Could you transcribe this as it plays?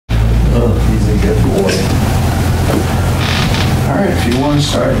He's a good boy. All right, if you want to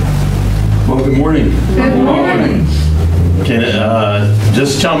start. Well, good morning. Good morning. Can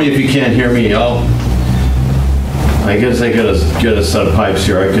just tell me if you can't hear me. I guess I gotta get a set of pipes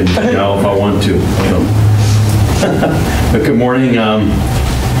here. I can yell if I want to. But good morning.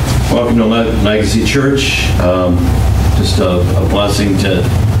 Welcome to Legacy Church. Just a blessing to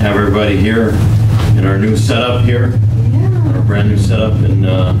have everybody here in our new setup here. Yeah. Our brand new setup, and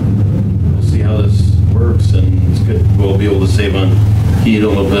we'll see how this works. And it's good. We'll be able to save on heat a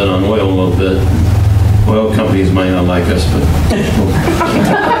little bit, on oil a little bit. Oil companies might not like us, but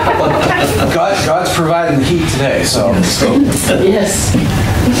God's providing the heat today, so. Yes.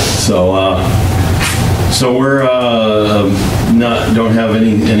 So we're don't have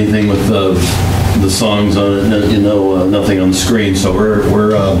anything with the songs on it, nothing on the screen. So we're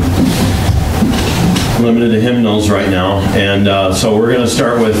limited to hymnals right now, and so we're going to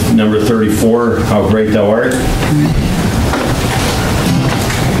start with number 34, "How Great Thou Art."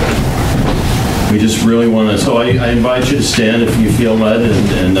 We just really want to, so I invite you to stand if you feel led,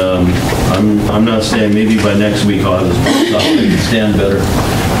 and I'm not staying. Maybe by next week I'll have this stuff. I can stand better.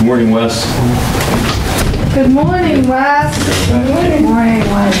 Good morning, Wes. Good morning, Wes. Good morning,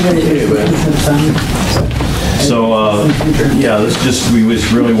 Wes. So, yeah, we just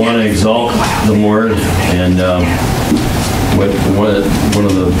really want to exalt the Lord, and one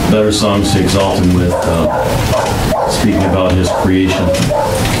of the better songs to exalt Him with, speaking about His creation.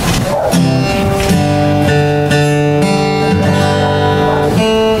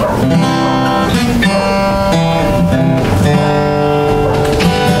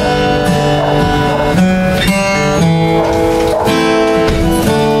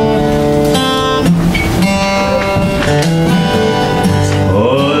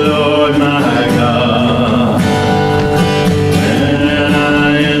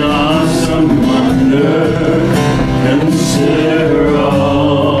 Consider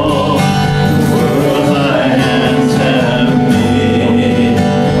all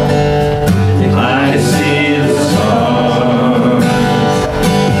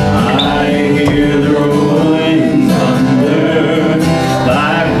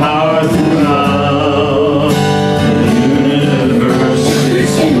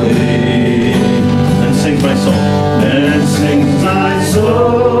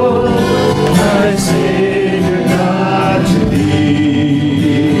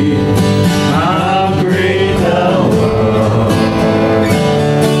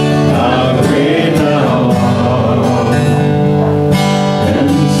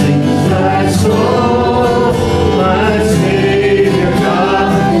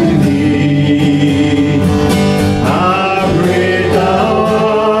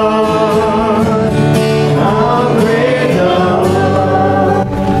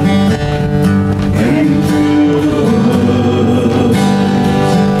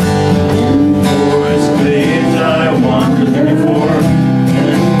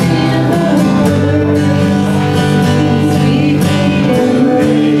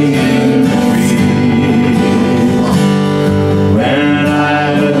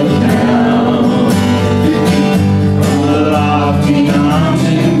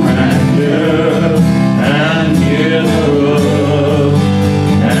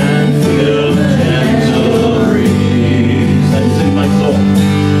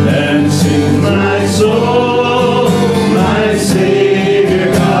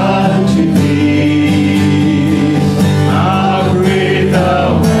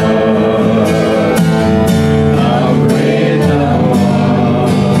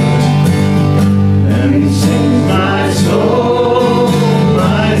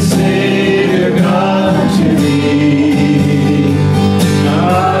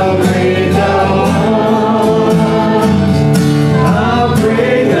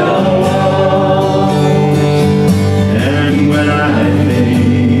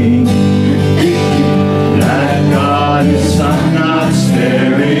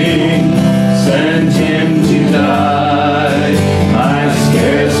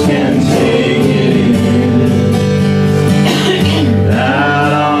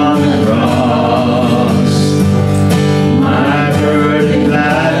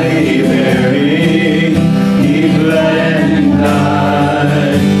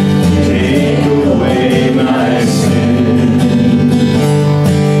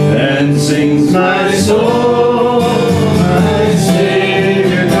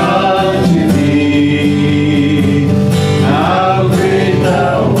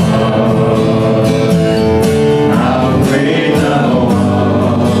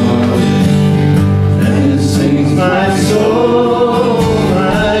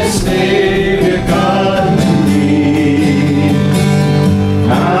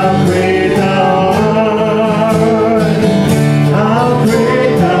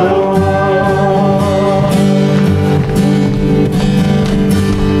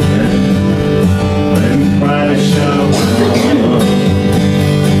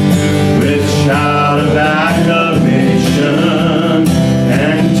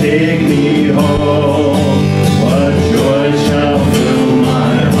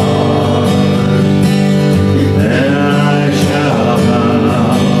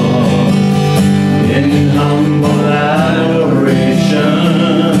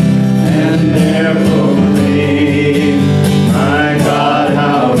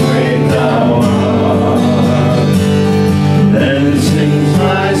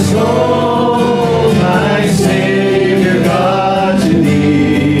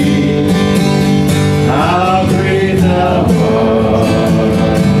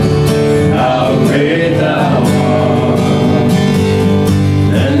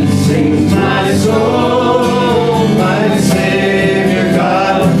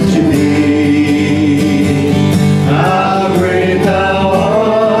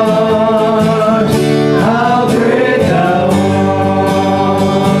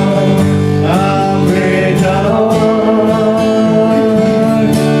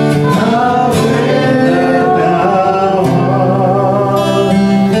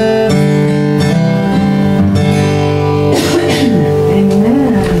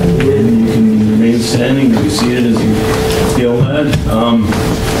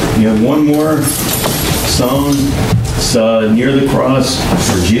cross,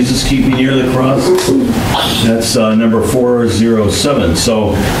 or Jesus keep me near the cross. That's number 407.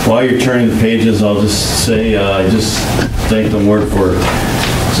 So while you're turning the pages, I'll just say I just thank the Lord for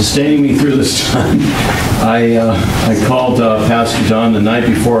sustaining me through this time. I called Pastor Don the night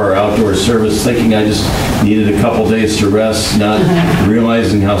before our outdoor service, thinking I just needed a couple days to rest, not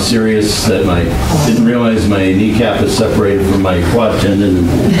realizing how serious that didn't realize my kneecap is separated from my quad tendon,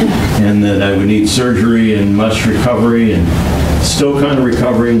 and that I would need surgery and much recovery, and still kind of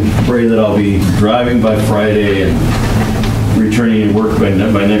recovering. Pray that I'll be driving by Friday and returning to work by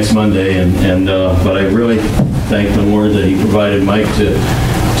next Monday, but I really thank the Lord that He provided Mike to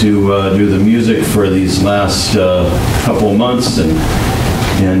do the music for these last couple of months,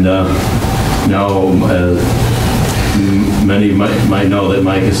 and now many might know that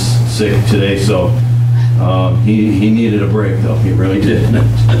Mike is sick today, so he needed a break, though. He really did.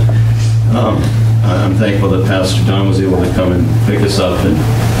 I'm thankful that Pastor Don was able to come and pick us up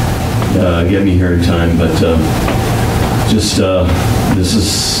and get me here in time, but this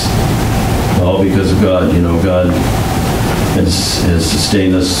is all because of God. You know, God has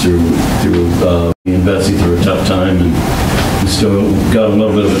sustained us through me and Betsy through a tough time, and we still got a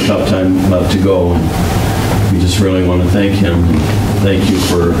little bit of a tough time left to go, and we just really want to thank Him. And thank you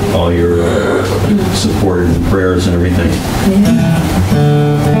for all your support and prayers and everything.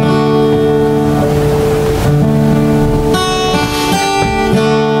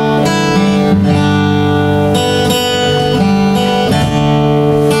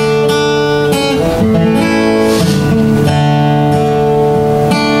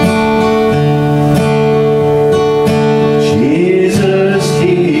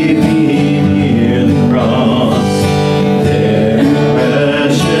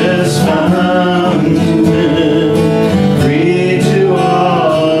 Free to all.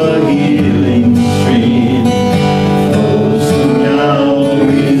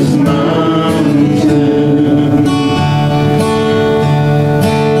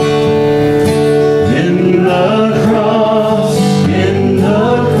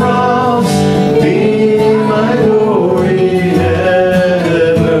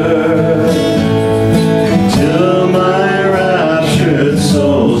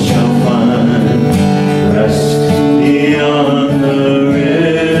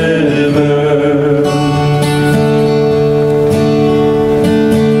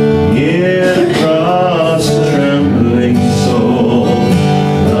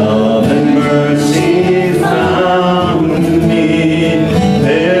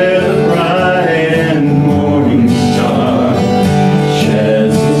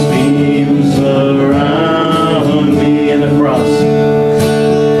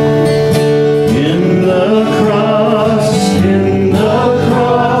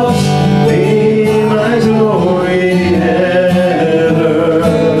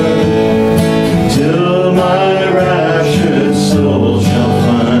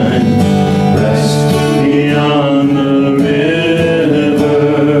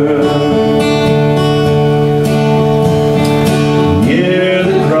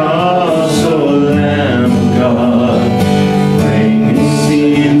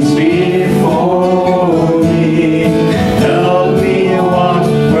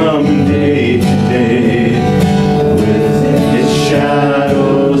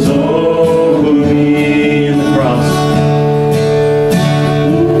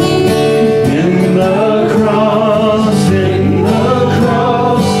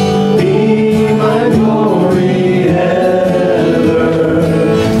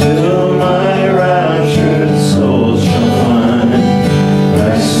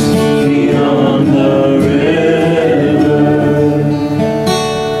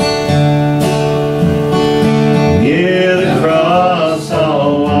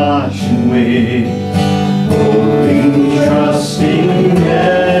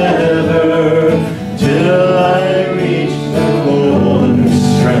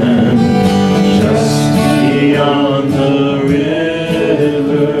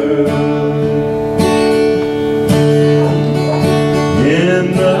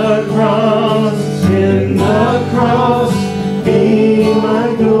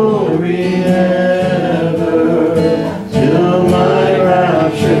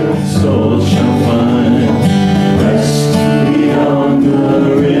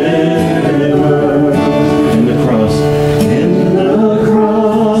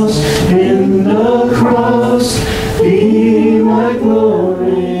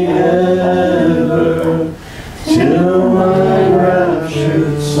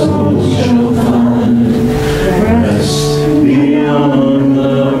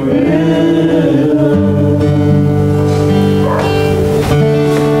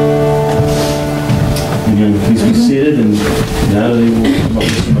 Natalie will come up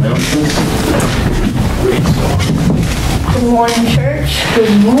with some announcements. Good morning, church.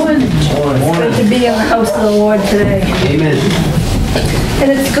 Good morning. It's good to be in the house of the Lord today. Amen. And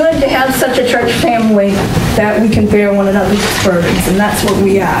it's good to have such a church family that we can bear one another's burdens, and that's what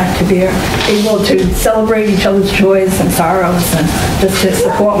we are, to be able to celebrate each other's joys and sorrows and just to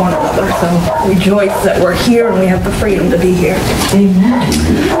support one another. So rejoice that we're here and we have the freedom to be here.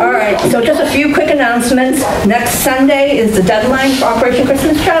 Amen. All right, so just a few quick announcements. Next Sunday is the deadline for Operation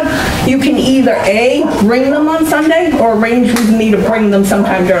Christmas Child. You can either A, bring them on Sunday, or arrange with me to bring them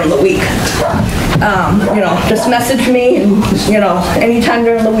sometime during the week. Just message me and, anytime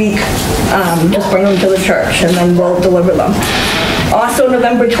during the week, just bring them to the church and then we'll deliver them. Also,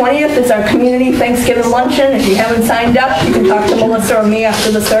 November 20th is our community Thanksgiving luncheon. If you haven't signed up, you can talk to Melissa or me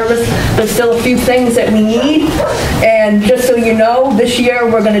after the service. There's still a few things that we need. And just so you know, this year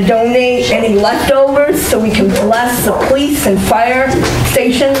we're going to donate any leftovers so we can bless the police and fire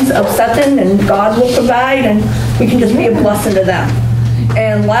stations of Sutton, and God will provide, and we can just be a blessing to them.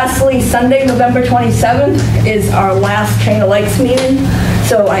 And lastly, Sunday, November 27th is our last Chain of Lakes meeting.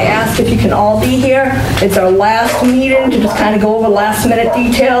 So I ask if you can all be here. It's our last meeting to just kind of go over last minute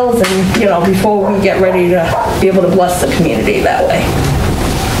details and, before we get ready to be able to bless the community that way.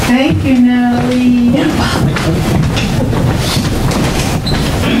 Thank you, Natalie.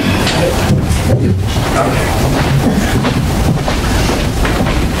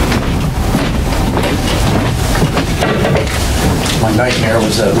 My nightmare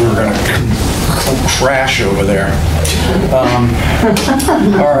was that we were going to crash over there.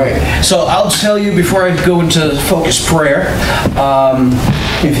 All right, so I'll tell you before I go into focused prayer,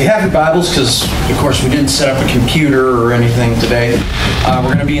 if you have your Bibles, because of course we didn't set up a computer or anything today,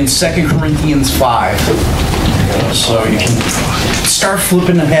 we're going to be in 2 Corinthians 5. So you can start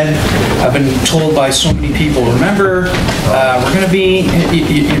flipping ahead. I've been told by so many people, remember, we're going to be,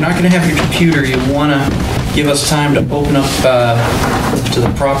 you're not going to have your computer, you want to give us time to open up to the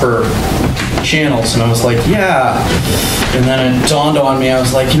proper channels. And I was like, yeah. And then it dawned on me, I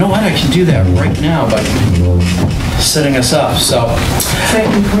was like, you know what, I can do that right now by setting us up. So,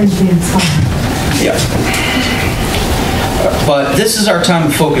 2 Corinthians 5. yeah. But this is our time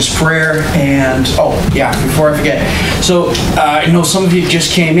of focused prayer, and before I forget, so I know some of you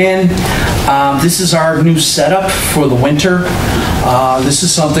just came in. This is our new setup for the winter. This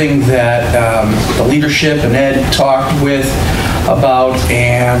is something that the leadership and Ed talked with about,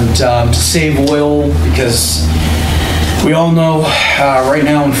 and to save oil, because we all know right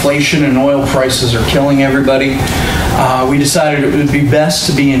now inflation and oil prices are killing everybody. We decided it would be best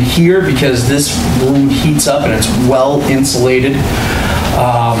to be in here because this room heats up and it's well insulated.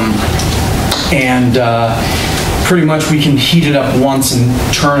 Pretty much we can heat it up once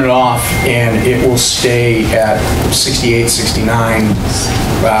and turn it off and it will stay at 68, 69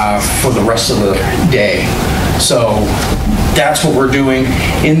 for the rest of the day. So that's what we're doing.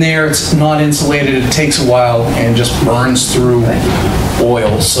 In there, it's not insulated, it takes a while and just burns through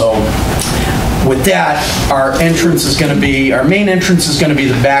oil. So with that, our main entrance is going to be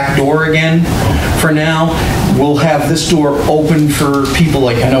the back door again for now. We'll have this door open for people,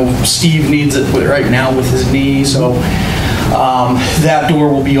 like I know Steve needs it right now with his knee, so that door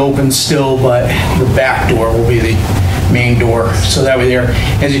will be open still, but the back door will be the main door. So that way there,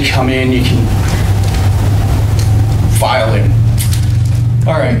 as you come in, you can file in.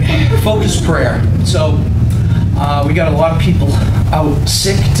 All right, focused prayer. So we got a lot of people out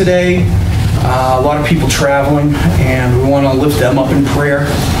sick today. A lot of people traveling, and we want to lift them up in prayer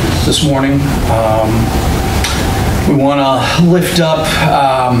this morning. We want to lift up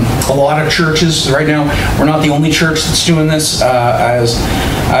a lot of churches. Right now, we're not the only church that's doing this.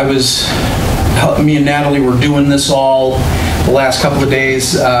 Me and Natalie were doing this all the last couple of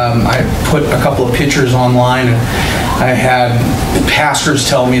days. I put a couple of pictures online, and I had pastors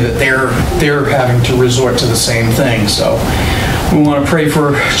tell me that they're having to resort to the same thing. So we want to pray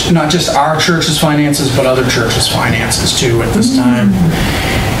for not just our church's finances, but other churches' finances too at this time.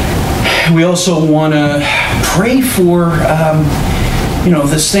 We also want to pray for,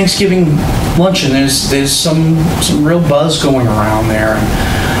 this Thanksgiving luncheon. There's some real buzz going around there. And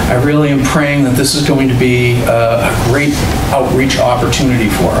I really am praying that this is going to be a great outreach opportunity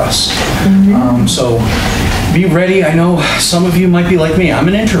for us. So be ready. I know some of you might be like me. I'm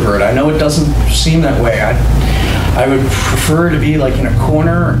an introvert. I know it doesn't seem that way. I would prefer to be like in a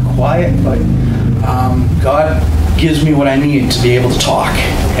corner and quiet, but God gives me what I need to be able to talk.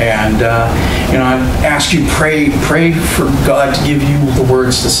 And I ask you, pray for God to give you the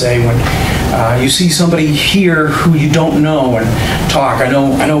words to say when you see somebody here who you don't know and talk. I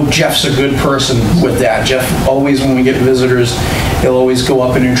know Jeff's a good person with that. Jeff always, when we get visitors, he'll always go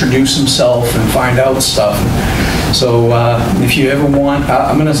up and introduce himself and find out stuff. So if you ever want,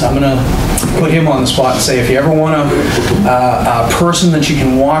 I'm gonna put him on the spot and say, if you ever want a person that you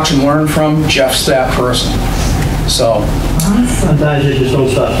can watch and learn from, Jeff's that person. So. Sometimes you just don't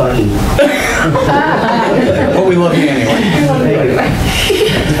stop talking. But we love you anyway.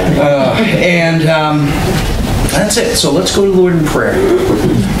 That's it. So let's go to the Lord in prayer.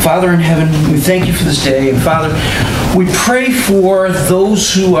 Father in heaven, we thank you for this day. And Father, we pray for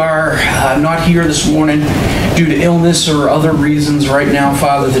those who are not here this morning due to illness or other reasons right now,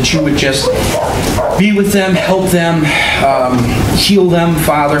 Father, that you would just be with them, help them, heal them,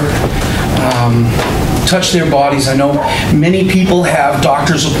 Father. Touch their bodies. I know many people have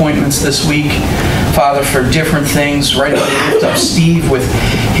doctor's appointments this week, Father, for different things. Right now, we lift up Steve with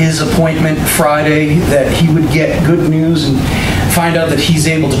his appointment Friday, that he would get good news and find out that he's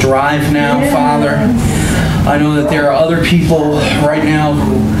able to drive now, yes. Father. I know that there are other people right now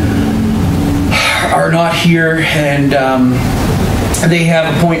who are not here, and they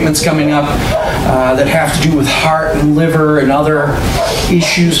have appointments coming up that have to do with heart and liver and other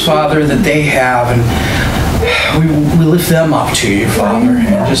issues, Father, that they have. And we lift them up to you, Father,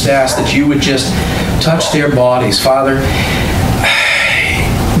 and just ask that you would just touch their bodies, Father.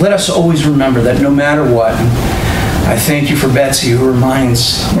 Let us always remember that no matter what, I thank you for Betsy, who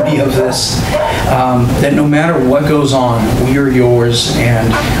reminds me of this, that no matter what goes on, we are yours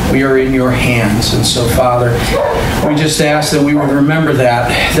and we are in your hands. And so, Father, we just ask that we would remember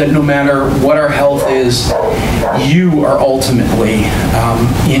that no matter what our health is, you are ultimately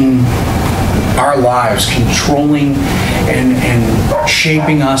in our lives, controlling and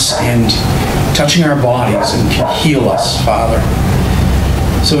shaping us and touching our bodies and can heal us, Father.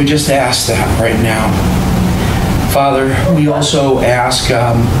 So we just ask that right now. Father, we also ask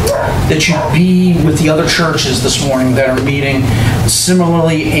that you be with the other churches this morning that are meeting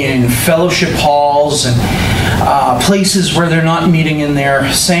similarly in fellowship halls and places where they're not meeting in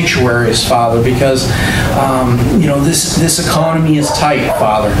their sanctuaries, Father, because this economy is tight,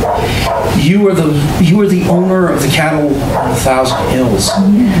 Father. You are the owner of the cattle on 1,000 hills,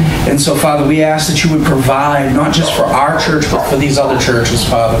 and so, Father, we ask that you would provide not just for our church but for these other churches,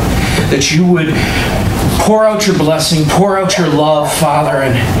 Father, that you would pour out your blessing, pour out your love, Father,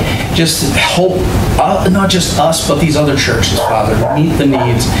 and just help not just us, but these other churches, Father, meet the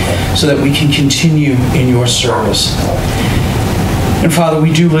needs so that we can continue in your service. And Father,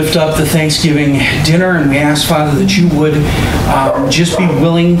 we do lift up the Thanksgiving dinner, and we ask, Father, that you would just be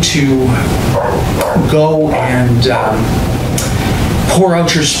willing to go and pour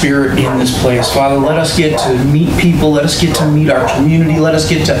out your Spirit in this place. Father, let us get to meet people. Let us get to meet our community. Let us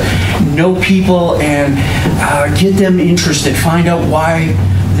get to know people and get them interested. Find out why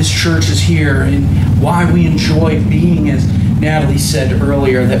this church is here and why we enjoy being, as Natalie said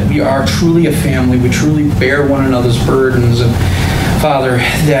earlier, that we are truly a family. We truly bear one another's burdens. And Father,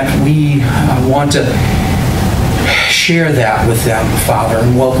 that we want to share that with them, Father,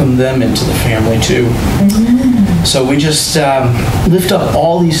 and welcome them into the family too. Amen. So we just lift up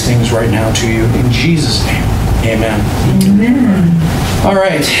all these things right now to you in Jesus' name. Amen. Amen. All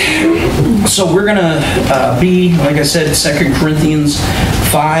right. So we're going to be, like I said, 2 Corinthians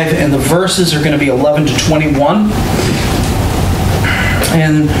 5, and the verses are going to be 11 to 21.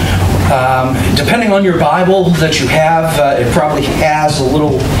 And depending on your Bible that you have, it probably has a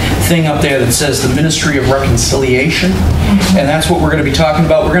little thing up there that says the Ministry of Reconciliation. And that's what we're going to be talking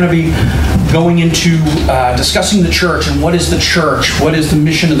about. We're going to be going into discussing the church and what is the church, what is the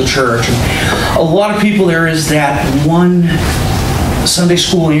mission of the church. And a lot of people, there is that one Sunday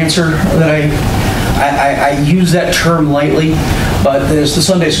school answer that I use that term lightly, but there's the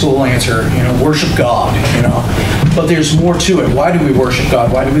Sunday school answer, worship God, But there's more to it. Why do we worship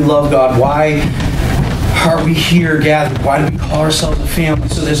God? Why do we love God? Why are we here gathered? Why do we call ourselves a family?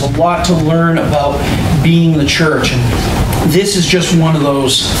 So there's a lot to learn about being the church. And this is just one of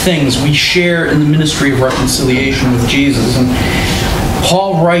those things. We share in the ministry of reconciliation with Jesus. And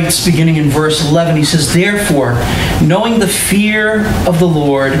Paul writes, beginning in verse 11, he says, "Therefore, knowing the fear of the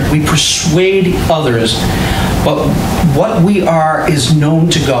Lord, we persuade others. But what we are is known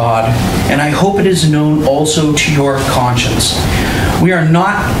to God, and I hope it is known also to your conscience. We are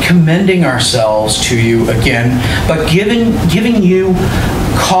not commending ourselves to you again, but giving you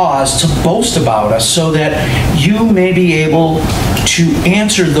cause to boast about us, so that you may be able to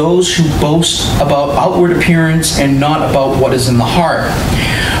answer those who boast about outward appearance and not about what is in the heart.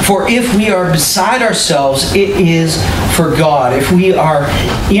 For if we are beside ourselves, it is for God. If we are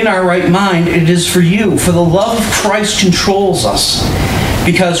in our right mind, it is for you. For the love of Christ controls us,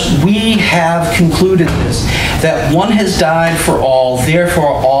 because we have concluded this, that one has died for all, therefore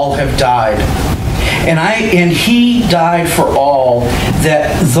all have died. And he died for all,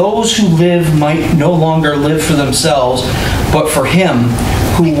 that those who live might no longer live for themselves, but for him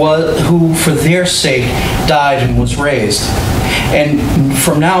who for their sake died and was raised. And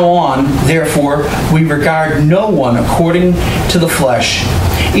from now on, therefore, we regard no one according to the flesh.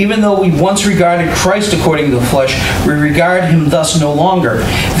 Even though we once regarded Christ according to the flesh, we regard him thus no longer.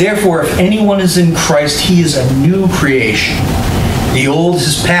 Therefore, if anyone is in Christ, he is a new creation. The old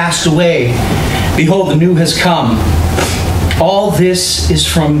has passed away. Behold, the new has come. All this is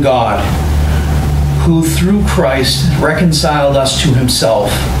from God, who through Christ reconciled us to himself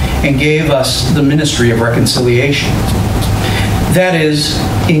and gave us the ministry of reconciliation. That is,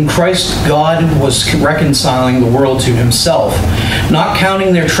 in Christ God was reconciling the world to himself, not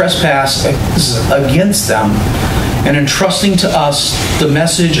counting their trespasses against them, and entrusting to us the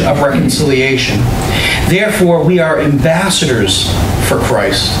message of reconciliation. Therefore, we are ambassadors for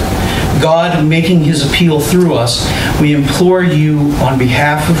Christ. God making his appeal through us, we implore you on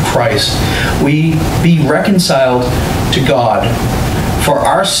behalf of Christ, we be reconciled to God. For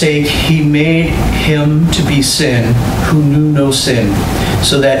our sake, he made him to be sin who knew no sin,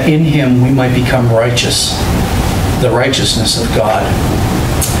 so that in him we might become righteous, the righteousness of God.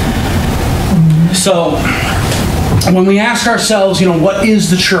 So, when we ask ourselves, what is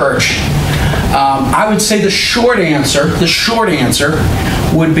the church? I would say the short answer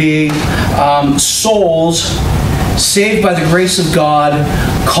would be souls saved by the grace of God,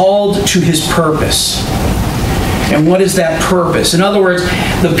 called to his purpose. And what is that purpose? In other words,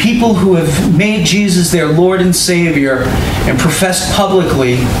 the people who have made Jesus their Lord and Savior and professed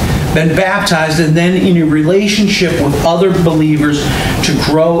publicly, been baptized, and then in a relationship with other believers to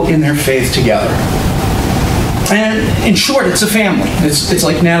grow in their faith together. And in short, it's a family. It's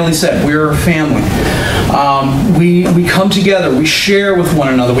like Natalie said, we're a family. We come together, we share with one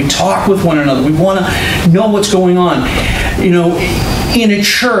another, we talk with one another, we want to know what's going on. In a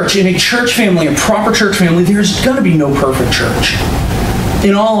church family, a proper church family, there's going to be no perfect church.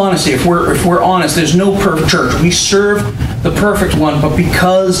 In all honesty, if we're honest, there's no perfect church. We serve the perfect one, but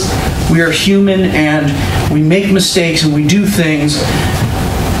because we are human and we make mistakes and we do things,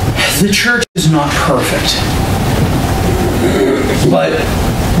 the church is not perfect. But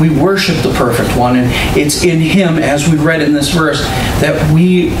we worship the perfect one, and it's in him, as we read in this verse, that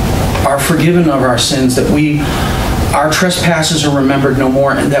we are forgiven of our sins, that our trespasses are remembered no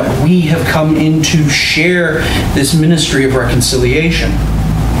more, and that we have come in to share this ministry of reconciliation.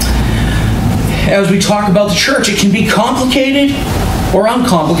 As we talk about the church, it can be complicated or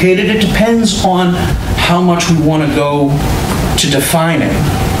uncomplicated. It depends on how much we want to go to define it.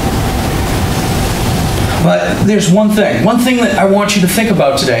 But there's one thing that I want you to think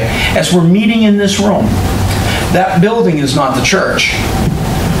about today. As we're meeting in this room, that building is not the church.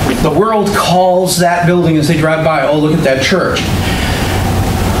 The world calls that building as they drive by, oh, look at that church.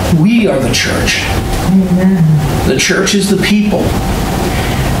 We are the church. Amen. The church is the people.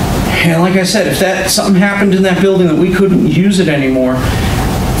 And like I said, if something happened in that building that we couldn't use it anymore,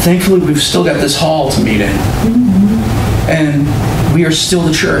 thankfully we've still got this hall to meet in. And we are still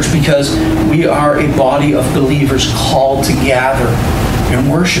the church because we are a body of believers called to gather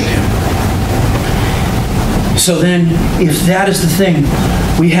and worship him. So then, if that is the thing,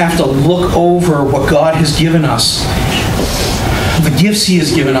 we have to look over what God has given us, the gifts he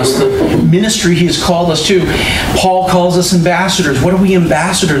has given us, the ministry he has called us to. Paul calls us ambassadors. What are we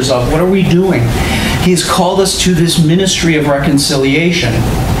ambassadors of? What are we doing? He has called us to this ministry of reconciliation.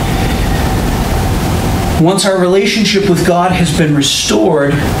 Once our relationship with God has been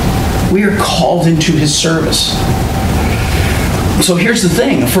restored, we are called into his service. So here's the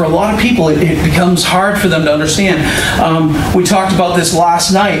thing. For a lot of people, it becomes hard for them to understand. We talked about this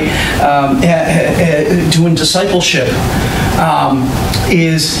last night, doing discipleship.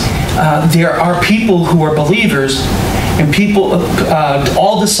 There are people who are believers, and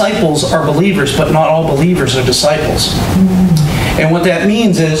all disciples are believers, but not all believers are disciples. And what that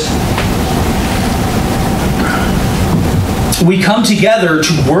means is, we come together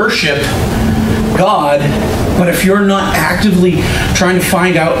to worship God, but if you're not actively trying to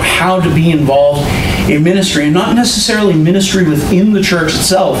find out how to be involved in ministry, and not necessarily ministry within the church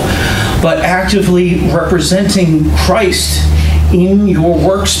itself, but actively representing Christ in your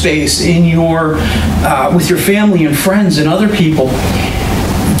workspace, in your with your family and friends and other people.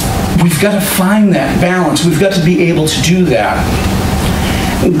 We've got to find that balance. We've got to be able to do that.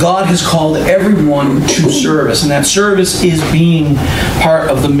 God has called everyone to service, and that service is being part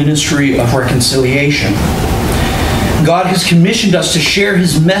of the ministry of reconciliation. God has commissioned us to share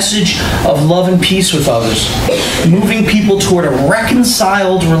His message of love and peace with others. Moving people toward a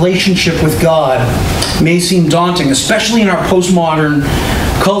reconciled relationship with God may seem daunting, especially in our postmodern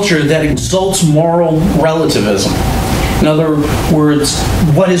culture that exalts moral relativism. In other words,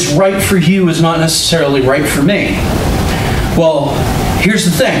 what is right for you is not necessarily right for me. Well, here's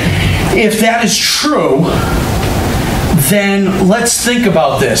the thing. If that is true, then let's think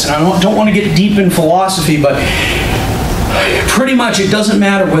about this. And I don't want to get deep in philosophy, but pretty much it doesn't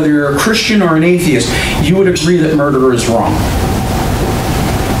matter whether you're a Christian or an atheist, you would agree that murder is wrong.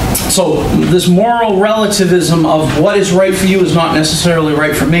 So this moral relativism of what is right for you is not necessarily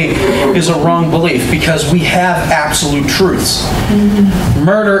right for me is a wrong belief, because we have absolute truths.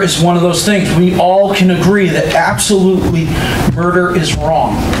 Murder is one of those things. We all can agree that absolutely murder is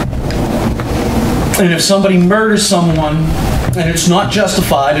wrong. And if somebody murders someone and it's not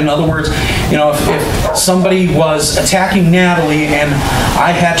justified, in other words, if somebody was attacking Natalie and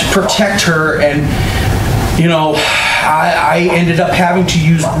I had to protect her, and I ended up having to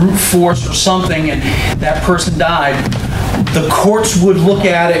use brute force or something, and that person died, the courts would look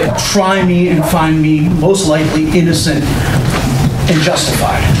at it, try me, and find me most likely innocent and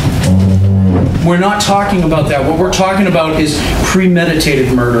justified. We're not talking about that. What we're talking about is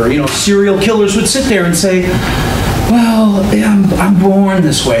premeditated murder. Serial killers would sit there and say, well, I'm born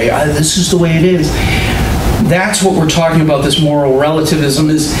this way. This is the way it is. That's what we're talking about, this moral relativism,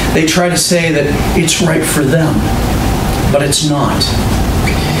 is they try to say that it's right for them, but it's not.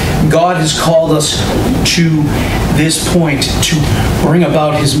 God has called us to this point to bring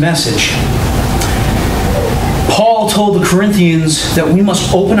about His message. Paul told the Corinthians that we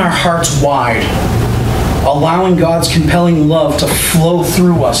must open our hearts wide, allowing God's compelling love to flow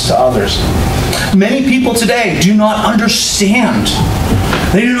through us to others. Many people today do not understand.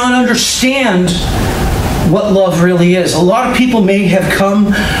 They do not understand what love really is. A lot of people may have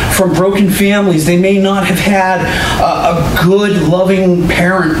come from broken families. They may not have had a good, loving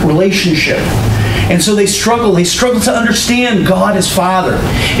parent relationship. And so they struggle. They struggle to understand God as Father.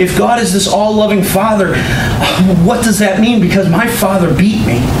 If God is this all-loving Father, what does that mean? Because my father beat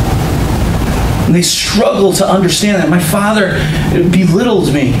me. And they struggle to understand that. My father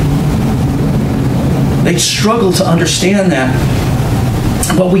belittles me. They struggle to understand that.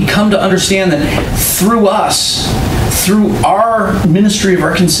 But we come to understand that through us, through our ministry of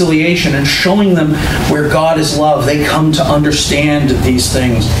reconciliation and showing them where God is love, they come to understand these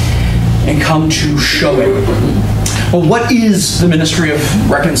things and come to show it. Well, what is the ministry of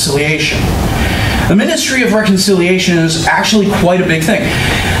reconciliation? The ministry of reconciliation is actually quite a big thing.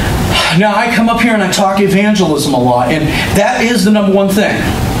 Now, I come up here and I talk evangelism a lot, and that is the number one thing.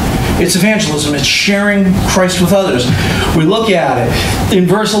 It's evangelism. It's sharing Christ with others. We look at it. In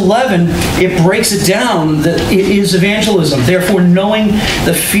verse 11, it breaks it down that it is evangelism. Therefore, knowing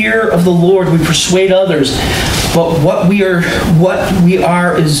the fear of the Lord, we persuade others. But what we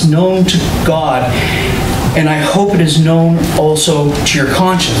are is known to God, and I hope it is known also to your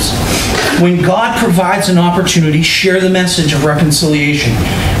conscience. When God provides an opportunity, share the message of reconciliation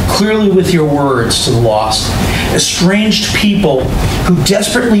clearly with your words to the lost. Estranged people who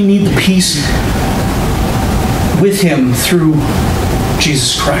desperately need the peace with Him through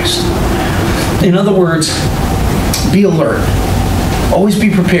Jesus Christ. In other words, be alert. Always be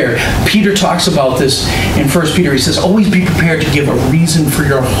prepared. Peter talks about this in 1 Peter. He says, always be prepared to give a reason for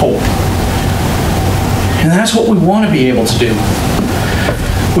your hope. And that's what we want to be able to do.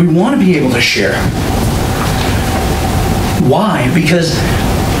 We want to be able to share. Why? Because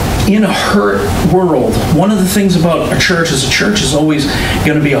in a hurt world, one of the things about a church is always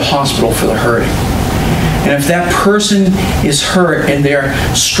going to be a hospital for the hurting. And if that person is hurt and they're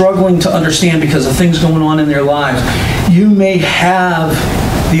struggling to understand because of things going on in their lives, you may have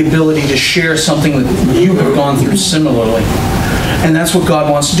the ability to share something that you have gone through similarly. And that's what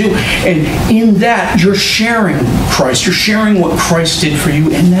God wants to do. And in that, you're sharing Christ. You're sharing what Christ did for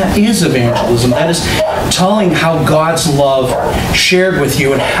you, and that is evangelism. That is telling how God's love shared with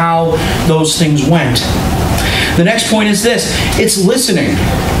you and how those things went. The next point is this. It's listening.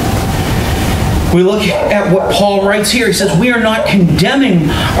 We look at what Paul writes here. He says, we are not condemning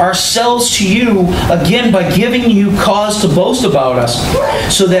ourselves to you, again, by giving you cause to boast about us,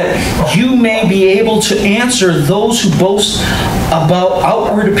 so that you may be able to answer those who boast about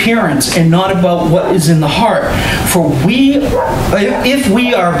outward appearance and not about what is in the heart. For if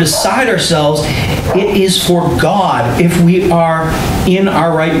we are beside ourselves, it is for God. If we are in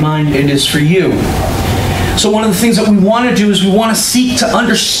our right mind, it is for you. So one of the things that we want to do is we want to seek to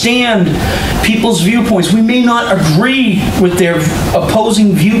understand people's viewpoints. We may not agree with their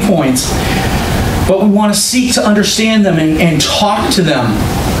opposing viewpoints, but we want to seek to understand them and talk to them.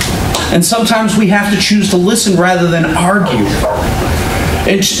 And sometimes we have to choose to listen rather than argue.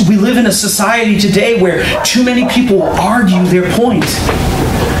 And we live in a society today where too many people argue their point.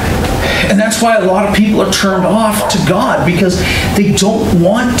 And that's why a lot of people are turned off to God, because they don't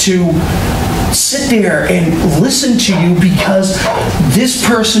want to sit there and listen to you because this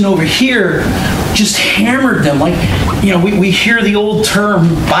person over here just hammered them. Like, we hear the old term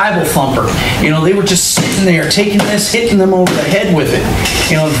Bible thumper. They were just sitting there taking this, hitting them over the head with it,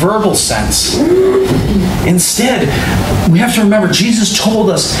 verbal sense. Instead, we have to remember Jesus told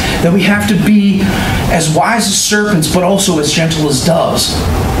us that we have to be as wise as serpents, but also as gentle as doves.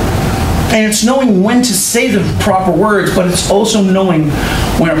 And it's knowing when to say the proper words, but it's also knowing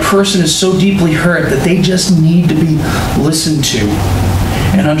when a person is so deeply hurt that they just need to be listened to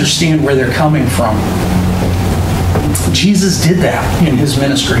and understand where they're coming from. Jesus did that in his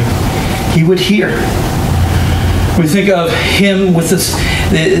ministry. He would hear. We think of him with this.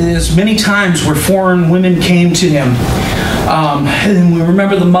 There's many times where foreign women came to him. And we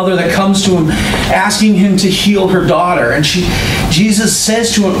remember the mother that comes to him asking him to heal her daughter. And Jesus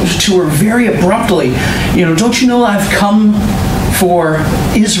says to her very abruptly, don't you know I've come for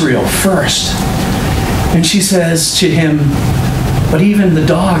Israel first? And she says to him, but even the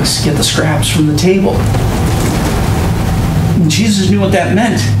dogs get the scraps from the table. And Jesus knew what that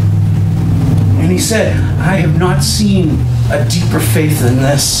meant. And he said, I have not seen a deeper faith than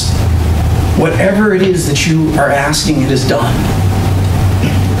this. Whatever it is that you are asking, it is done.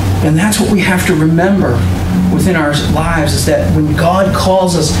 And that's what we have to remember within our lives, is that when God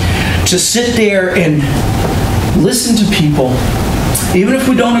calls us to sit there and listen to people, even if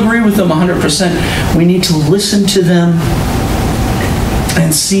we don't agree with them 100%, we need to listen to them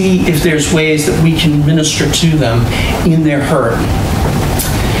and see if there's ways that we can minister to them in their hurt.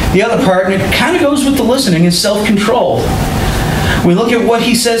 The other part, and it kind of goes with the listening, is self-control. We look at what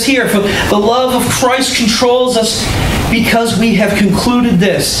he says here. For the love of Christ controls us, because we have concluded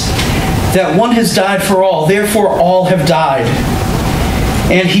this, that one has died for all, therefore all have died.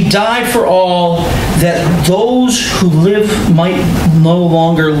 And he died for all, that those who live might no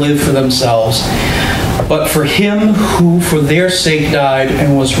longer live for themselves, but for him who for their sake died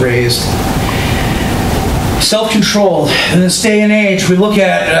and was raised. Self-control. In this day and age, we look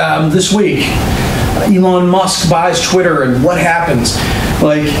at this week, Elon Musk buys Twitter, and what happens?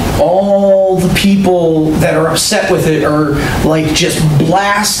 Like, all the people that are upset with it are like just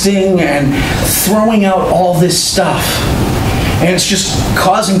blasting and throwing out all this stuff. And it's just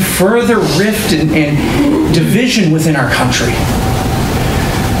causing further rift and division within our country.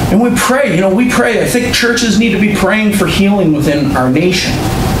 And we pray, we pray. I think churches need to be praying for healing within our nation.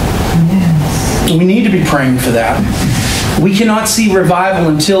 Yes. We need to be praying for that. We cannot see revival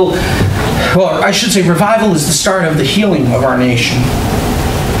until, well, I should say revival is the start of the healing of our nation.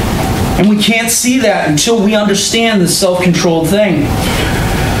 And we can't see that until we understand this self-controlled thing.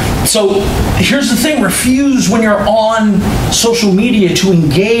 So here's the thing, refuse when you're on social media to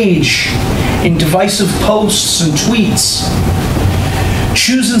engage in divisive posts and tweets.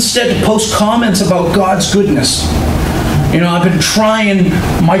 Choose instead to post comments about God's goodness. I've been trying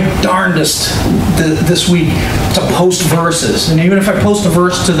my darndest this week to post verses. And even if I post a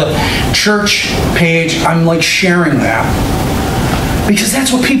verse to the church page, I'm like sharing that. Because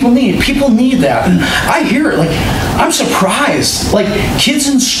that's what people need. People need that. And I hear it. Like, I'm surprised. Like, kids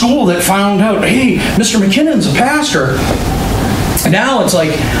in school that found out, hey, Mr. McKinnon's a pastor. And now it's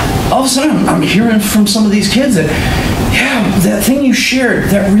like, all of a sudden, I'm hearing from some of these kids that, yeah, that thing you shared,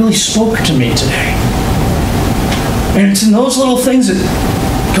 that really spoke to me today. And it's in those little things that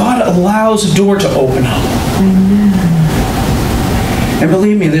God allows a door to open up. Amen. And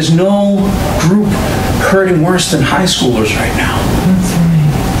believe me, there's no group hurting worse than high schoolers right now. That's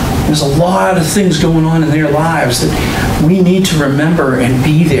right. There's a lot of things going on in their lives that we need to remember and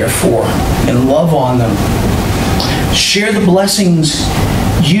be there for and love on them. Share the blessings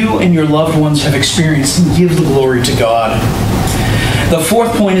you and your loved ones have experienced and give the glory to God. The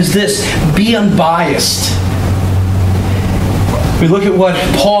fourth point is this: be unbiased. We look at what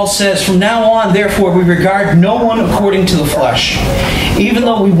Paul says, from now on, therefore, we regard no one according to the flesh. Even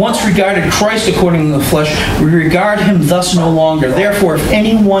though we once regarded Christ according to the flesh, we regard him thus no longer. Therefore, if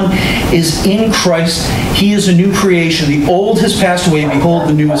anyone is in Christ, he is a new creation. The old has passed away, behold,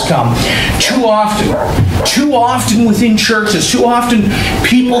 the new has come. Too often within churches, too often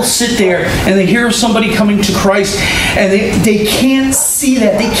people sit there and they hear somebody coming to Christ and they can't see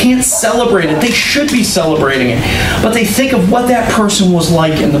that. They can't celebrate it. They should be celebrating it. But they think of what that person was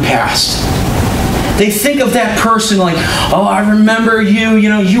like in the past. They think of that person like, oh, I remember you,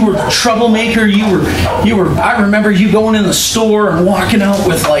 you were a troublemaker, I remember you going in the store and walking out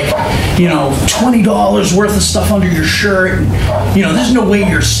with like, $20 worth of stuff under your shirt, and, there's no way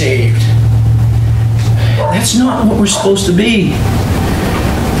you're saved. That's not what we're supposed to be.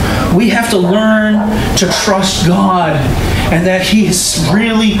 We have to learn to trust God and that he has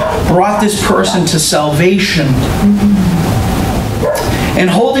really brought this person to salvation. And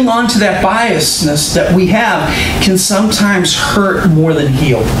holding on to that biasness that we have can sometimes hurt more than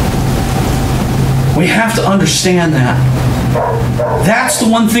heal. We have to understand that. That's the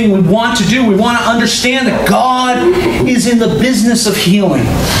one thing we want to do. We want to understand that God is in the business of healing.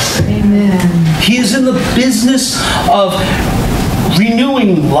 Amen. He is in the business of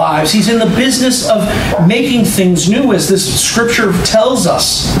renewing lives. He's in the business of making things new, as this scripture tells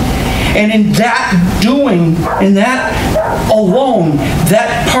us. And in that doing, in that alone,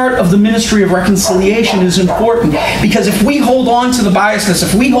 that part of the ministry of reconciliation is important. Because if we hold on to the biasness,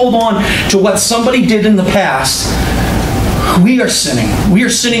 if we hold on to what somebody did in the past, we are sinning. We are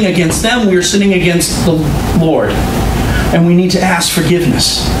sinning against them. We are sinning against the Lord. And we need to ask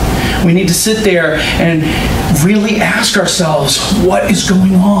forgiveness. We need to sit there and really ask ourselves, what is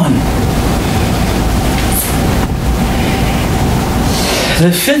going on?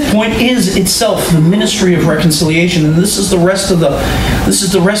 The fifth point is itself the ministry of reconciliation, and this is the rest of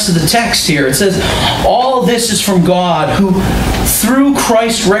the text here. It says, "All this is from God, who through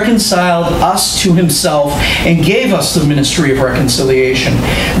Christ reconciled us to himself and gave us the ministry of reconciliation."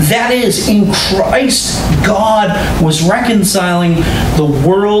 That is, in Christ, God was reconciling the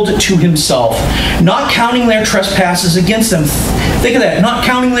world to himself, not counting their trespasses against them. Think of that, not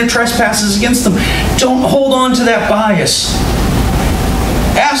counting their trespasses against them. Don't hold on to that bias.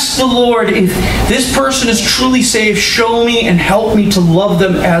 Ask the Lord, if this person is truly saved, show me and help me to love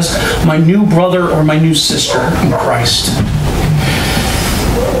them as my new brother or my new sister in Christ.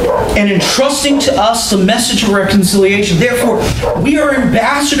 And entrusting to us the message of reconciliation. Therefore, we are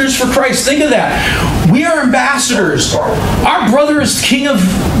ambassadors for Christ. Think of that. We are ambassadors. Our brother is king of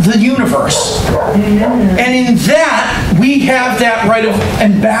the universe. And in that, we have that right of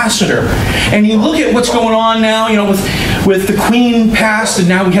ambassador. And you look at what's going on now, with the Queen passed, and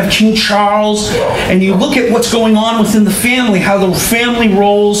now we have King Charles. And you look at what's going on within the family, how the family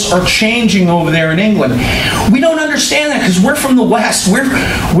roles are changing over there in England. We don't understand that because we're from the West.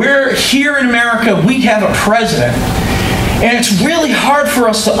 We're here in America. We have a president. And it's really hard for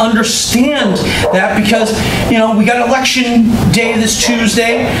us to understand that because, we got election day this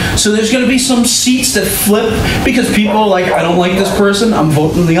Tuesday, so there's going to be some seats that flip because people are like, I don't like this person, I'm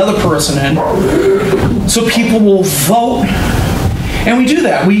voting the other person in. So people will vote. And we do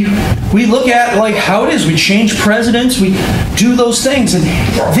that. We look at how it is. We change presidents. We do those things. And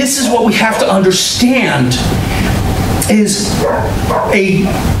this is what we have to understand is a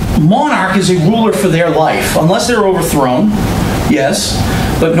monarch is a ruler for their life. Unless they're overthrown, yes,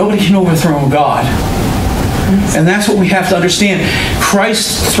 but nobody can overthrow God. And that's what we have to understand.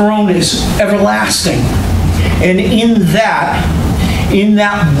 Christ's throne is everlasting. And in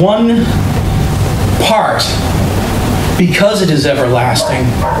that one part, because it is everlasting,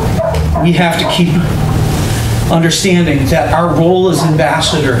 we have to keep understanding that our role as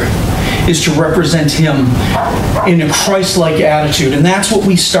ambassador is to represent him in a Christ-like attitude. And that's what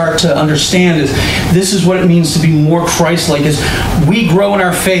we start to understand is this is what it means to be more Christ-like. As we grow in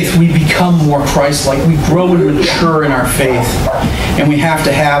our faith, we become more Christ-like. We grow and mature in our faith. And we have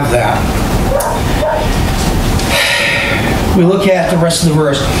to have that. We look at the rest of the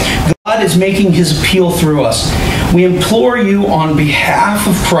verse. God is making his appeal through us. We implore you on behalf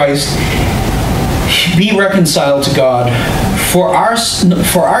of Christ, be reconciled to God. For our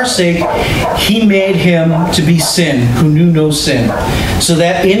sake, he made him to be sin, who knew no sin, so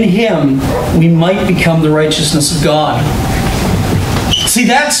that in him we might become the righteousness of God. See,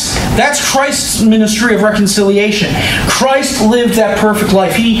 that's Christ's ministry of reconciliation. Christ lived that perfect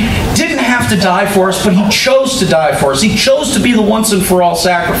life. He didn't have to die for us, but he chose to die for us. He chose to be the once and for all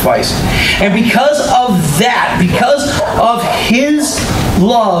sacrifice. And because of that, because of his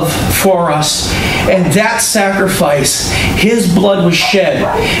love for us. And that sacrifice, his blood was shed.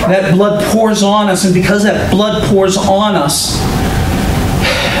 That blood pours on us, and because that blood pours on us,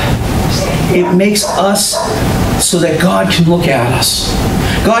 it makes us so that God can look at us.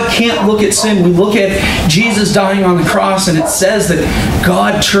 God can't look at sin. We look at Jesus dying on the cross, and it says that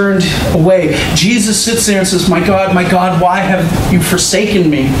God turned away. Jesus sits there and says, my God, why have you forsaken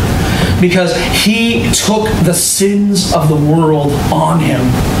me? Because he took the sins of the world on him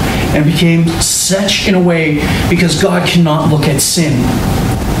and became such in a way because God cannot look at sin.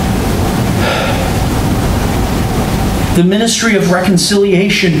 The ministry of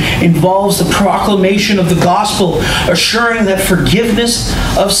reconciliation involves the proclamation of the gospel, assuring that forgiveness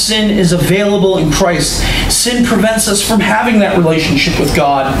of sin is available in Christ. Sin prevents us from having that relationship with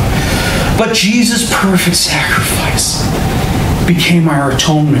God. But Jesus' perfect sacrifice became our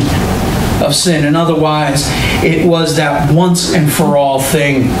atonement of sin. And otherwise, it was that once and for all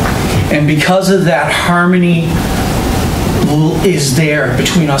thing. And because of that, harmony is there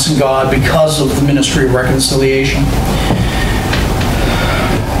between us and God because of the ministry of reconciliation.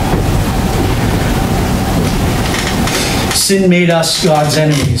 Sin made us God's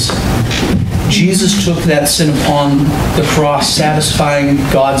enemies. Jesus took that sin upon the cross, satisfying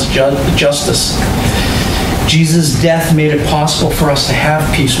God's justice. Jesus' death made it possible for us to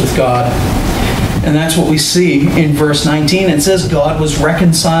have peace with God. And that's what we see in verse 19. It says God was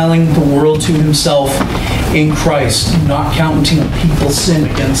reconciling the world to himself in Christ, not counting people's sin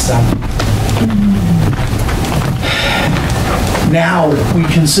against them. Now we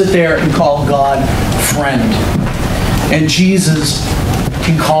can sit there and call God friend. And Jesus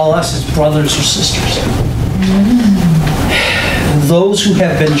can call us his brothers or sisters. Those who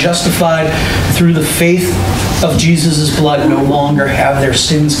have been justified through the faith of Jesus' blood no longer have their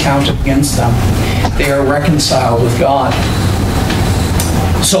sins counted against them. They are reconciled with God.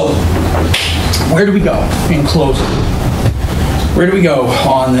 So, where do we go in closing? Where do we go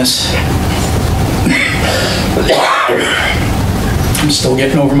on this? I'm still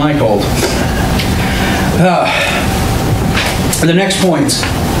getting over my cold. The next points.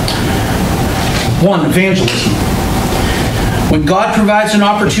 1, evangelism. When God provides an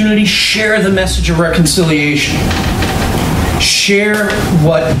opportunity, share the message of reconciliation. Share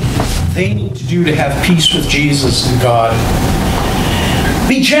what they need to do to have peace with Jesus and God.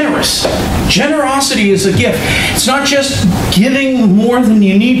 Be generous. Generosity is a gift. It's not just giving more than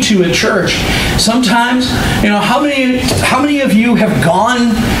you need to at church. Sometimes, how many of you have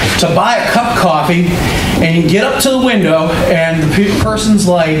gone to buy a cup of coffee and you get up to the window and the person's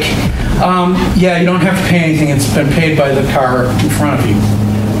like, yeah, you don't have to pay anything. It's been paid by the car in front of you.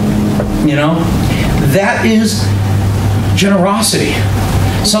 That is generosity.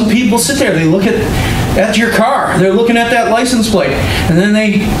 Some people sit there, they look at your car, they're looking at that license plate, and then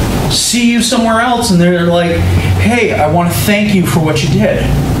they see you somewhere else and they're like, hey, I want to thank you for what you did.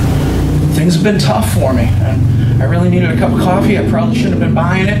 Things have been tough for me, and I really needed a cup of coffee. I probably shouldn't have been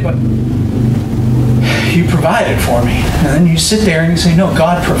buying it, but you provided for me. And then you sit there and you say, no,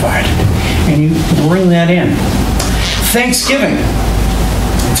 God provided. And you bring that in. Thanksgiving.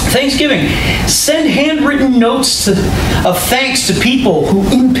 Send handwritten notes of thanks to people who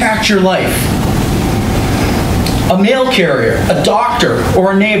impact your life. A mail carrier, a doctor,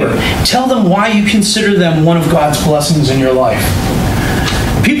 or a neighbor. Tell them why you consider them one of God's blessings in your life.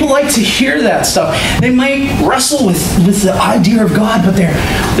 People like to hear that stuff. They might wrestle with the idea of God, but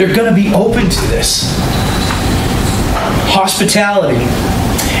they're going to be open to this. Hospitality.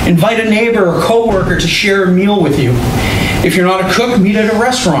 Invite a neighbor or coworker to share a meal with you. If you're not a cook, meet at a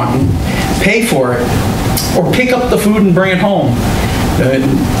restaurant and pay for it. Or pick up the food and bring it home.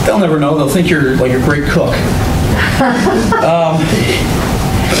 They'll never know. They'll think you're like a great cook.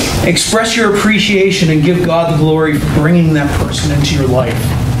 Express your appreciation and give God the glory for bringing that person into your life.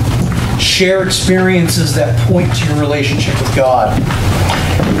 Share experiences that point to your relationship with God.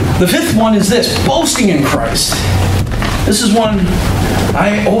 The 5th one is this, boasting in Christ. This is one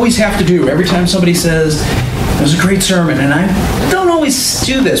I always have to do every time somebody says, it was a great sermon, and I don't always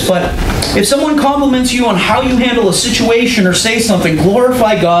do this, but if someone compliments you on how you handle a situation or say something,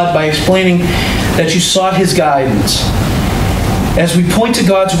 glorify God by explaining that you sought his guidance. As we point to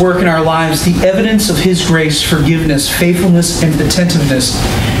God's work in our lives, the evidence of his grace, forgiveness, faithfulness, and attentiveness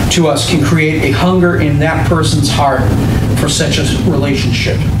to us can create a hunger in that person's heart for such a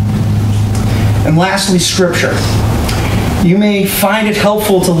relationship. And lastly, Scripture. You may find it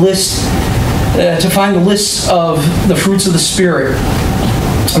helpful to find the lists of the fruits of the Spirit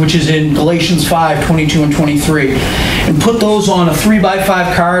which is in Galatians 5, 22 and 23. And put those on a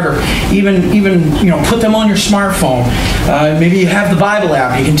 3x5 card, or even put them on your smartphone. Maybe you have the Bible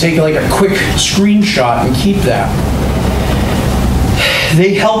app. You can take like a quick screenshot and keep that.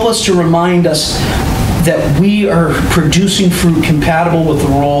 They help us to remind us that we are producing fruit compatible with the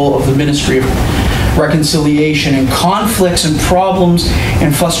role of the ministry of reconciliation. And conflicts and problems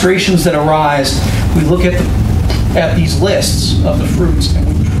and frustrations that arise, we look at these lists of the fruits and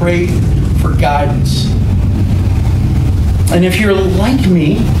we pray for guidance. And if you're like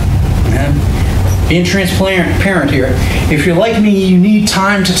me, being transparent here, if you're like me, you need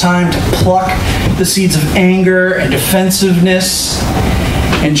time to pluck the seeds of anger and defensiveness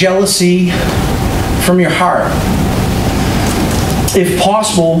and jealousy from your heart. If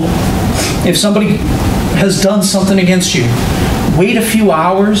possible, if somebody has done something against you, wait a few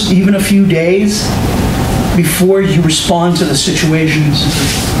hours, even a few days, before you respond to the situations.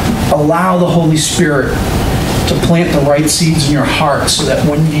 Allow the Holy Spirit to plant the right seeds in your heart so that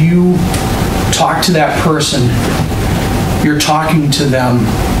when you talk to that person, you're talking to them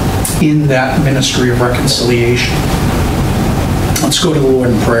in that ministry of reconciliation. Let's go to the Lord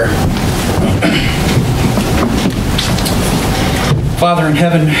in prayer. Father in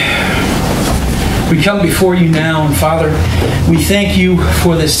heaven, we come before you now, and Father, we thank you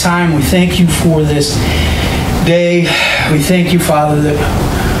for this time. We thank you for this day. We thank you, Father,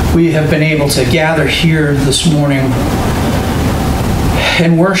 that we have been able to gather here this morning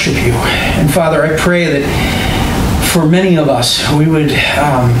and worship you. And Father, I pray that for many of us, we would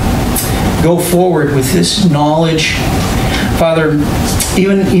go forward with this knowledge. Father,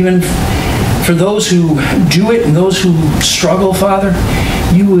 even for those who do it and those who struggle, Father,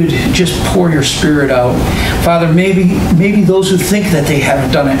 you would just pour your Spirit out. Father, maybe those who think that they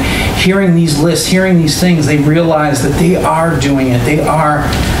haven't done it, hearing these lists, hearing these things, they realize that they are doing it. They are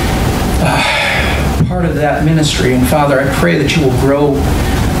part of that ministry. And Father, I pray that you will grow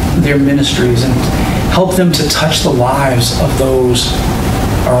their ministries and help them to touch the lives of those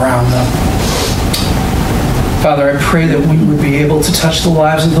around them. Father, I pray that we would be able to touch the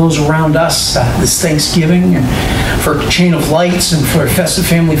lives of those around us this Thanksgiving, and for Chain of Lights, and for Festive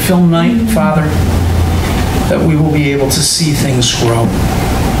Family Film Night, Father, that we will be able to see things grow.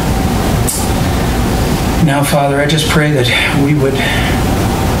 Now, Father, I just pray that we would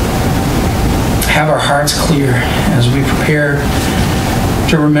have our hearts clear as we prepare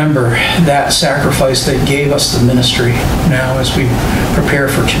to remember that sacrifice that gave us the ministry now as we prepare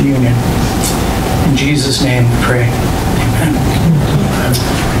for communion. In Jesus' name we pray. Amen.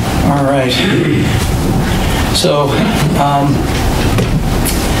 All right. So,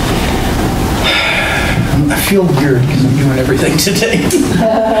 I feel weird because I'm doing everything today.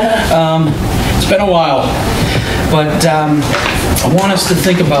 It's been a while. But I want us to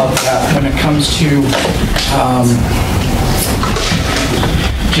think about that when it comes to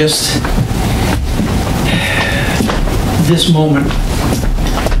just this moment.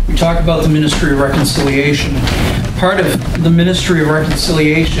 We talk about the ministry of reconciliation. Part of the ministry of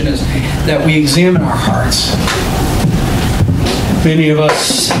reconciliation is that we examine our hearts. Many of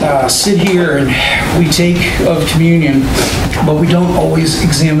us sit here and we take of communion, but we don't always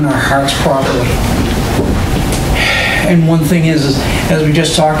examine our hearts properly. And one thing is, as we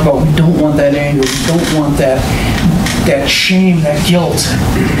just talked about, we don't want that anger, we don't want that shame, that guilt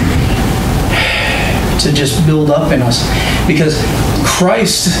to just build up in us, because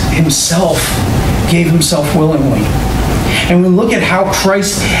Christ himself gave himself willingly. And we look at how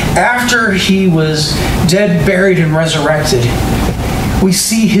Christ, after he was dead, buried, and resurrected, we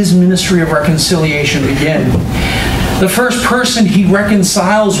see his ministry of reconciliation begin. The first person he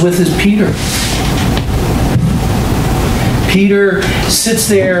reconciles with is Peter. Peter sits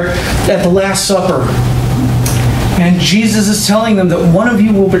there at the Last Supper, and Jesus is telling them that one of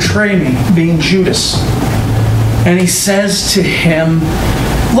you will betray me, being Judas. And he says to him,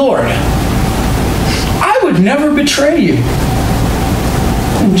 Lord, I would never betray you.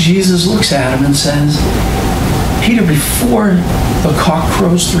 And Jesus looks at him and says, Peter, before the cock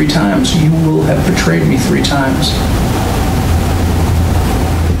crows 3 times, you will have betrayed me 3 times.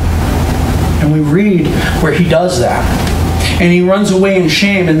 And we read where he does that. And he runs away in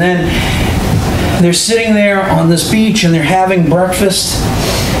shame. And then they're sitting there on this beach and they're having breakfast.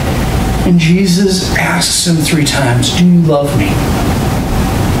 And Jesus asks him 3 times, do you love me?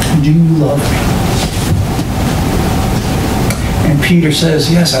 Do you love me? And Peter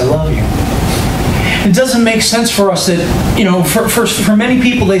says, yes, I love you. It doesn't make sense for us that, for many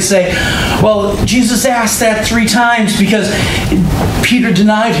people they say, well, Jesus asked that 3 times because Peter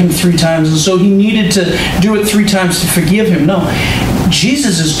denied him 3 times, and so he needed to do it 3 times to forgive him. No,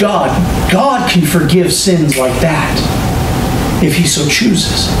 Jesus is God. God can forgive sins like that if he so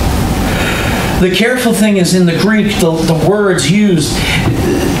chooses. The careful thing is in the Greek, the words used.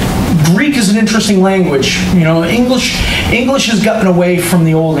 Greek is an interesting language. English has gotten away from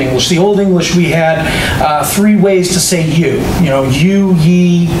the Old English. The Old English, we had 3 ways to say you. You,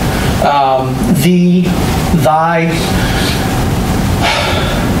 ye, thee, thy,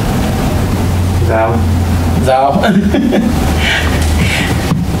 thou.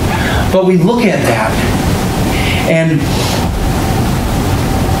 But we look at that, and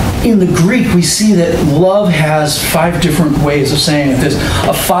in the Greek, we see that love has 5 different ways of saying it. There's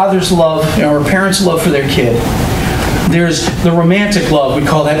a father's love, or a parent's love for their kid. There's the romantic love. We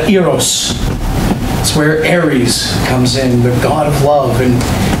call that eros. It's where Ares comes in, the god of love in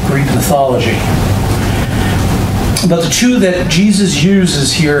Greek mythology. But the 2 that Jesus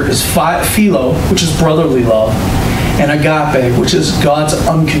uses here is philo, which is brotherly love, and agape, which is God's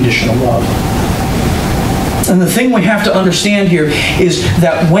unconditional love. And the thing we have to understand here is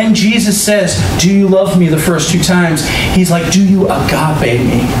that when Jesus says, "Do you love me?" the first 2 times, he's like, "Do you agape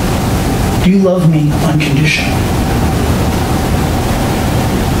me? Do you love me unconditionally?"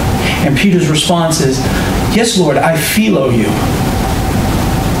 And Peter's response is, "Yes, Lord, I philo you."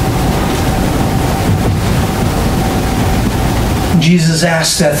 Jesus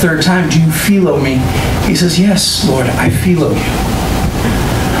asks that 3rd time, "Do you philo me?" He says, "Yes, Lord, I philo you."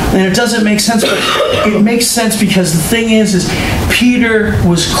 And it doesn't make sense, but it makes sense because the thing is Peter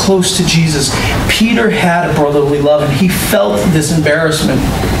was close to Jesus. Peter had a brotherly love, and he felt this embarrassment.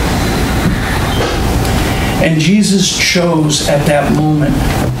 And Jesus chose at that moment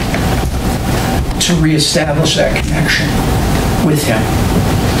to reestablish that connection with him.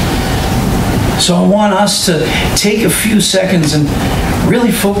 So I want us to take a few seconds and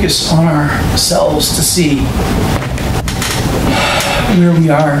really focus on ourselves to see where we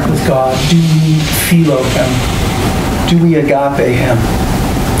are with God. Do we philo him? Do we agape him?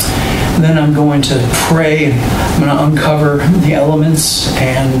 And then I'm going to pray. I'm going to uncover the elements,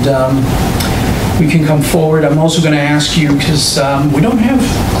 and we can come forward. I'm also going to ask you, because we don't have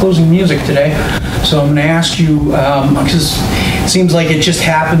closing music today, so I'm going to ask you, because it seems like it just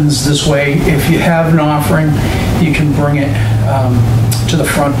happens this way. If you have an offering, you can bring it to the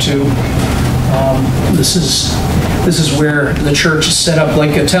front too. This is where the church is set up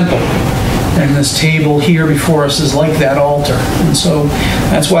like a temple. And this table here before us is like that altar. And so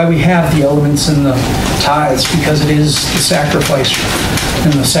that's why we have the elements and the tithes, because it is the sacrifice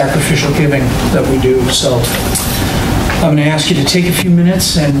and the sacrificial giving that we do. So I'm going to ask you to take a few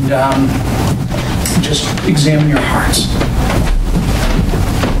minutes and just examine your hearts.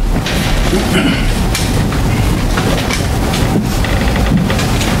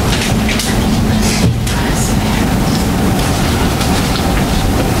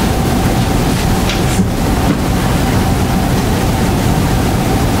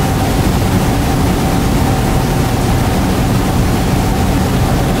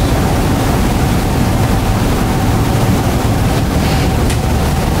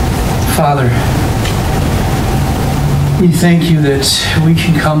 Father, we thank you that we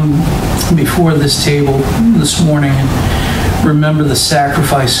can come before this table this morning and remember the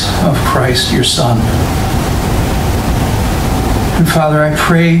sacrifice of Christ, your Son. And Father, I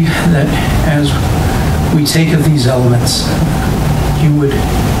pray that as we take of these elements, you would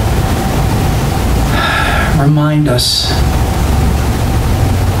remind us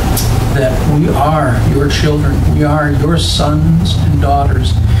that we are your children. We are your sons and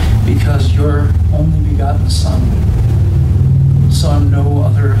daughters, because your only begotten Son saw no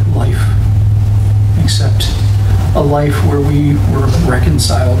other life except a life where we were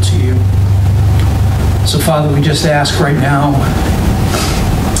reconciled to you. So Father, we just ask right now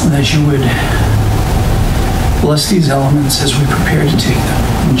that you would bless these elements as we prepare to take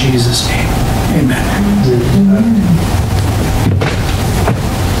them. In Jesus' name, amen.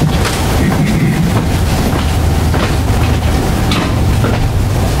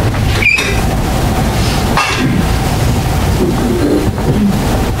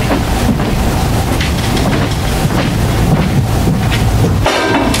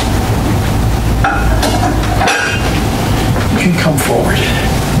 Come forward.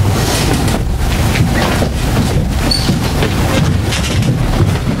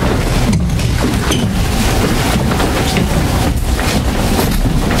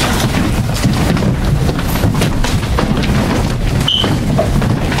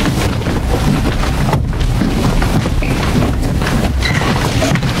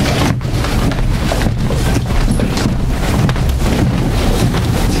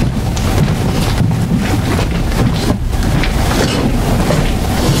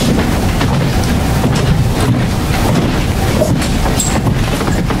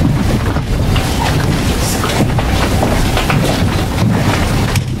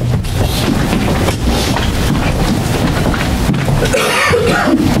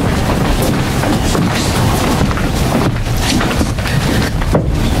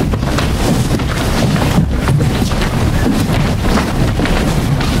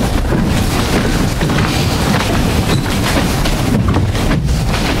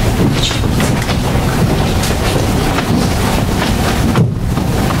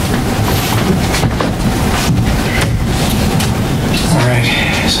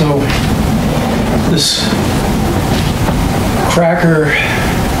 So this cracker,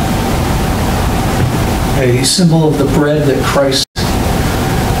 a symbol of the bread that Christ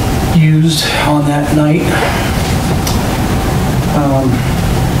used on that night.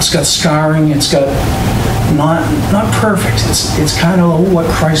 It's got scarring, it's got not perfect. It's kind of what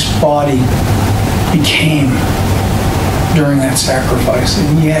Christ's body became during that sacrifice,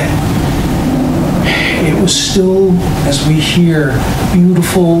 and yet it was still, as we hear,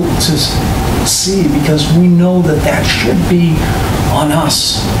 beautiful to see, because we know that that should be on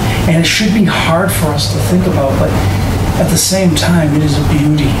us, and it should be hard for us to think about, but at the same time, it is a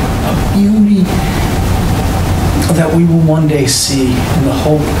beauty that we will one day see in the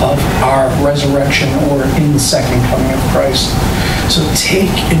hope of our resurrection or in the second coming of Christ. So take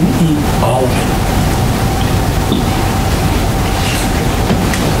and eat all of it.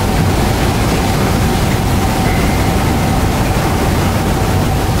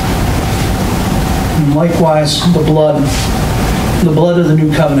 And likewise, the blood of the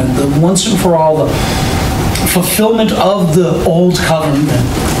new covenant, the once and for all, the fulfillment of the old covenant,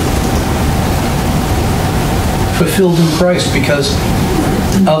 fulfilled in Christ because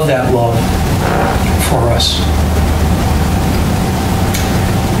of that love for us.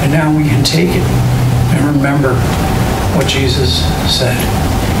 And now we can take it and remember what Jesus said.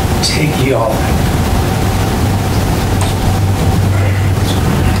 Take ye all of it.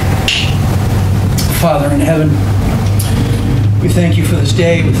 Father in heaven, we thank you for this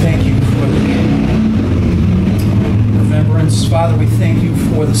day. We thank you for the remembrance. Father, we thank you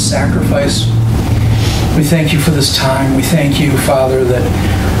for the sacrifice. We thank you for this time. We thank you, Father, that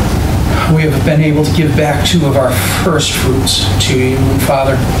we have been able to give back two of our first fruits to you. And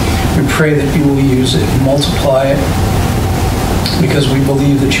Father, we pray that you will use it and multiply it, because we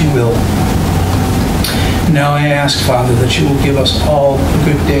believe that you will. Now I ask, Father, that you will give us all a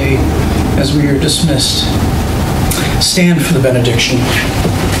good day as we are dismissed. Stand for the benediction.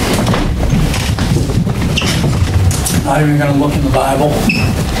 Not even going to look in the Bible.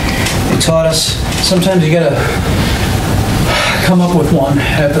 They taught us sometimes you got to come up with one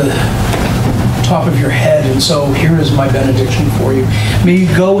at the top of your head, and so here is my benediction for you. May you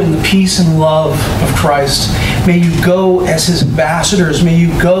go in the peace and love of Christ. May you go as his ambassadors. May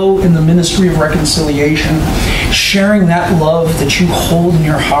you go in the ministry of reconciliation, sharing that love that you hold in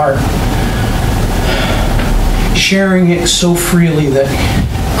your heart, sharing it so freely that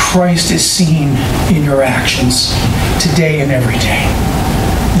Christ is seen in your actions today and every day.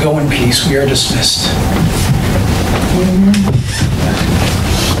 Go in peace. We are dismissed.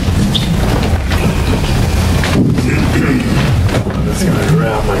 That's going to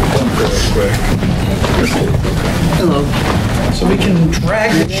grab my cup real quick. Hello. So we can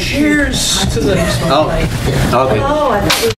drag the chairs to the... Oh, okay. Oh, I thought